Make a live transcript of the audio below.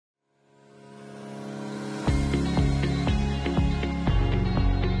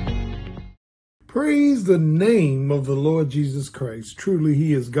Praise the name of the Lord Jesus Christ. Truly,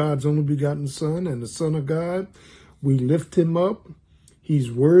 he is God's only begotten Son and the Son of God. We lift him up.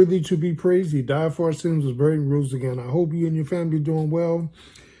 He's worthy to be praised. He died for our sins, was buried, and rose again. I hope you and your family are doing well.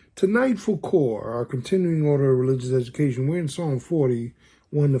 Tonight for C.O.R.E, our continuing order of religious education, we're in Psalm 40,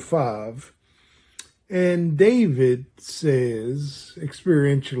 1-5. And David says,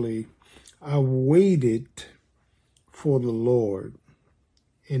 experientially, I waited for the Lord,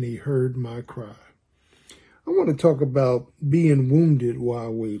 and he heard my cry. I want to talk about being wounded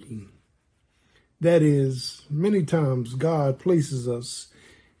while waiting. That is, many times God places us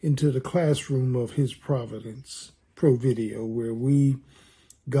into the classroom of his providence, provideo, where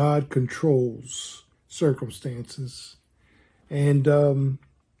God controls circumstances. And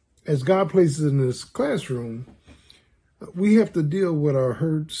as God places in this classroom, we have to deal with our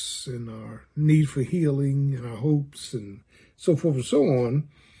hurts and our need for healing and our hopes and so forth and so on.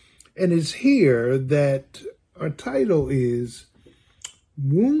 And it's here that our title is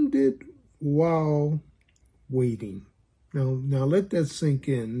Wounded While Waiting. Now let that sink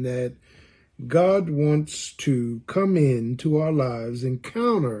in, that God wants to come into our lives and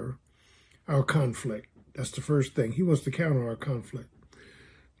counter our conflict. That's the first thing. He wants to counter our conflict.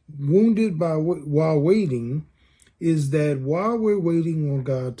 Wounded while waiting is that while we're waiting on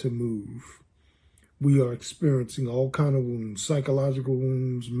God to move, we are experiencing all kinds of wounds, psychological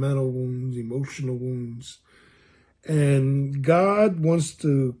wounds, mental wounds, emotional wounds. And God wants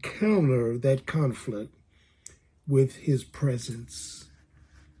to counter that conflict with his presence.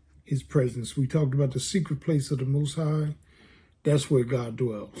 His presence. We talked about the secret place of the Most High. That's where God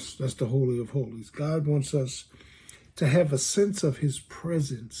dwells. That's the Holy of Holies. God wants us to have a sense of his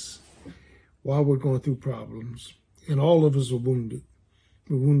presence while we're going through problems. And all of us are wounded.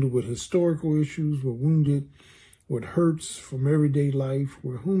 We're wounded with historical issues. We're wounded with hurts from everyday life.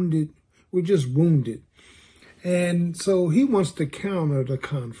 We're wounded. We're just wounded. And so he wants to counter the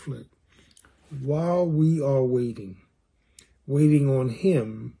conflict while we are waiting on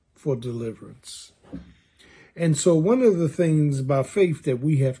him for deliverance. And so one of the things by faith that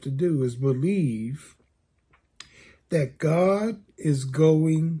we have to do is believe that God is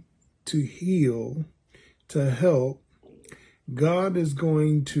going to heal, to help. God is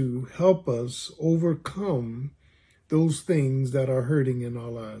going to help us overcome those things that are hurting in our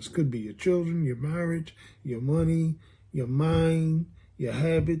lives. Could be your children, your marriage, your money, your mind, your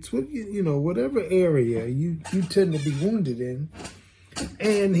habits, whatever area you tend to be wounded in.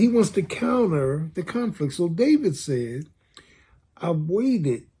 And he wants to counter the conflict. So David said, I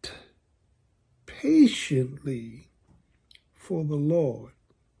waited patiently for the Lord,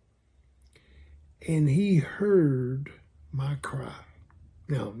 and he heard my cry.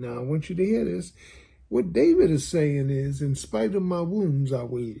 Now I want you to hear this. What David is saying is, in spite of my wounds, I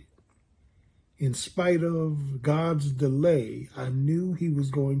waited. In spite of God's delay, I knew he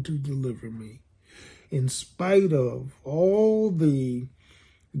was going to deliver me. In spite of all the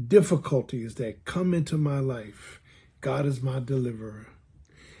difficulties that come into my life, God is my deliverer.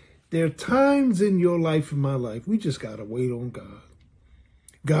 There are times in your life, in my life, we just got to wait on God.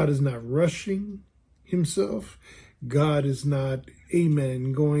 God is not rushing himself. God is not,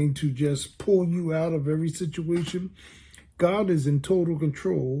 going to just pull you out of every situation. God is in total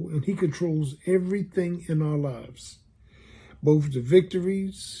control, and he controls everything in our lives, both the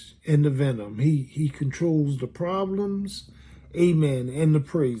victories and the venom. He controls the problems, and the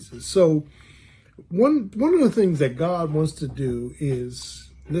praises. So one of the things that God wants to do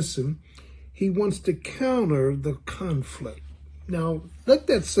is, listen, he wants to counter the conflict. Now, let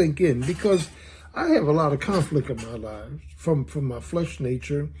that sink in, because I have a lot of conflict in my life from my flesh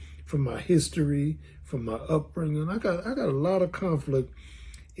nature, from my history, from my upbringing. I got a lot of conflict.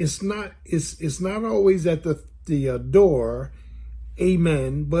 It's not always at the door,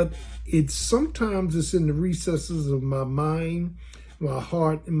 but sometimes it's in the recesses of my mind, my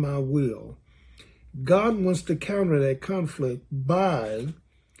heart, and my will. God wants to counter that conflict by,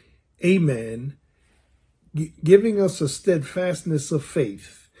 giving us a steadfastness of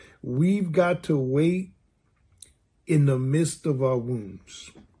faith. We've got to wait in the midst of our wounds.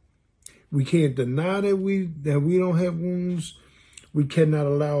 We can't deny that we don't have wounds. We cannot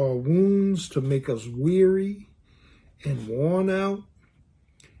allow our wounds to make us weary and worn out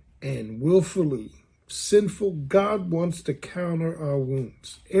and willfully sinful. God wants to counter our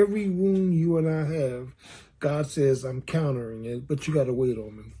wounds. Every wound you and I have, God says, I'm countering it, but you got to wait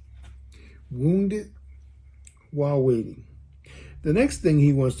on me. Wounded while waiting. The next thing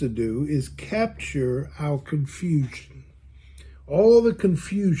he wants to do is capture our confusion. all the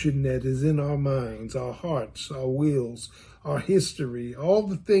confusion that is in our minds, our hearts, our wills, our history, all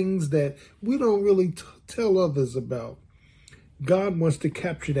the things that we don't really tell others about. God wants to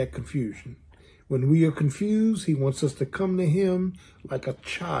capture that confusion. When we are confused, he wants us to come to him like a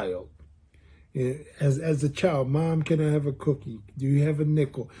child. As a child, Mom, can I have a cookie? Do you have a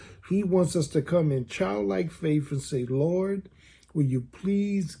nickel? He wants us to come in childlike faith and say, Lord, will you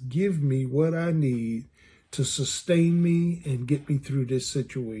please give me what I need to sustain me and get me through this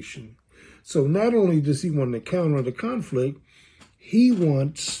situation? So not only does he want to counter the conflict, he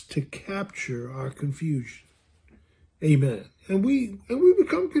wants to capture our confusion. Amen. And we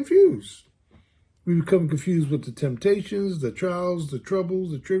become confused. We become confused with the temptations, the trials, the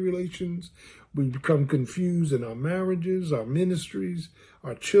troubles, the tribulations. We become confused in our marriages, our ministries,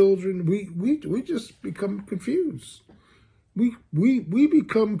 our children. We just become confused. We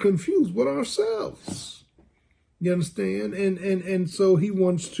become confused with ourselves. You understand? And so he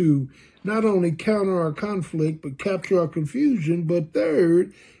wants to not only counter our conflict, but capture our confusion. But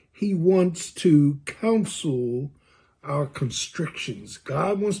third, he wants to counsel our constrictions.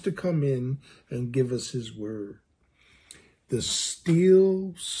 God wants to come in and give us his word. The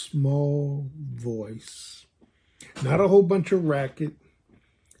still small voice. Not a whole bunch of racket,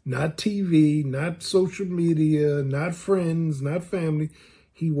 not TV, not social media, not friends, not family.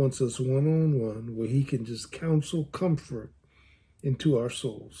 He wants us one-on-one where he can just counsel comfort into our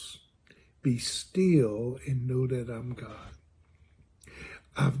souls. Be still and know that I'm God.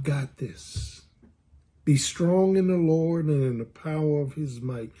 I've got this. Be strong in the Lord and in the power of his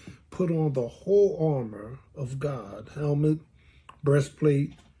might. Put on the whole armor of God, helmet,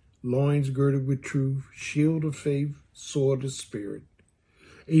 breastplate, loins girded with truth, shield of faith, sword of spirit.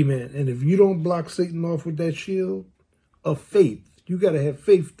 Amen. And if you don't block Satan off with that shield of faith, you got to have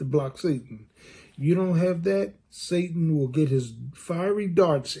faith to block Satan. You don't have that, Satan will get his fiery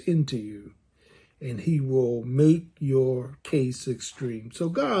darts into you, and he will make your case extreme. So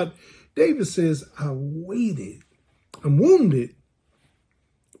David says, I waited. I'm wounded,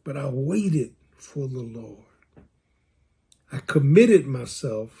 but I waited for the Lord. I committed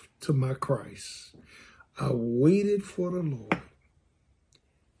myself to my Christ. I waited for the Lord,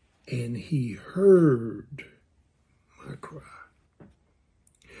 and he heard my cry.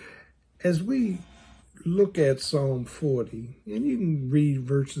 As we look at Psalm 40, and you can read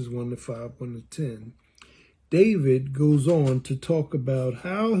verses 1 to 5, 1 to 10, David goes on to talk about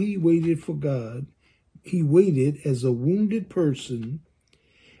how he waited for God. He waited as a wounded person,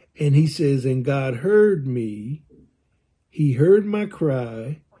 and he says, and God heard me. He heard my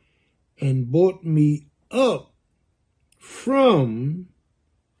cry and brought me up from,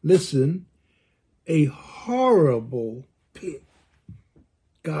 listen, a horrible pit.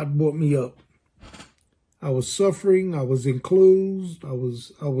 God brought me up. I was suffering. I was enclosed. I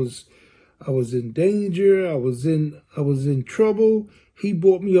was in danger. I was in trouble. He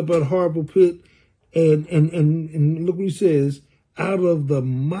brought me up a horrible pit, and look what he says. Out of the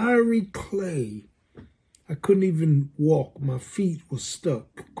miry clay, I couldn't even walk. My feet were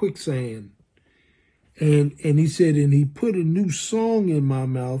stuck, quicksand. And he said, and he put a new song in my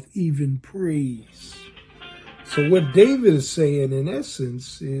mouth, even praise. So what David is saying in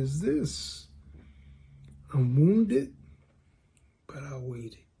essence is this: I'm wounded, but I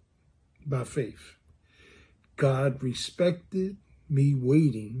waited by faith. God respected me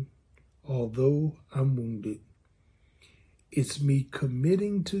waiting, although I'm wounded. It's me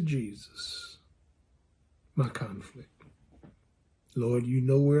committing to Jesus, my conflict. Lord, you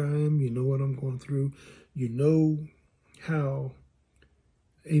know where I am. You know what I'm going through. You know how,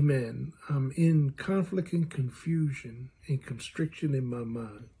 amen, I'm in conflict and confusion and constriction in my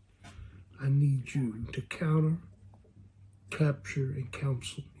mind. I need you to counter, capture, and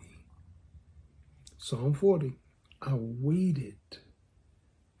counsel me. Psalm 40, I waited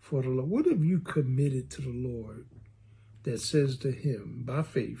for the Lord. What have you committed to the Lord that says to him, by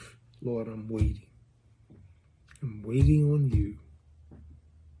faith, Lord, I'm waiting. I'm waiting on you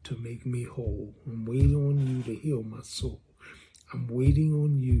to make me whole. I'm waiting on you to heal my soul. I'm waiting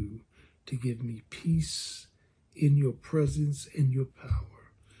on you to give me peace in your presence and your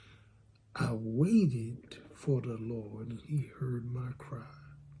power. I waited for the Lord, and he heard my cry.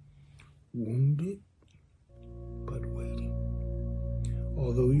 Wounded, but waiting.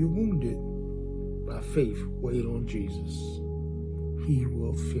 Although you're wounded, by faith, wait on Jesus. He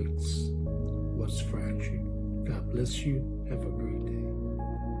will fix what's fractured. God bless you. Have a great day.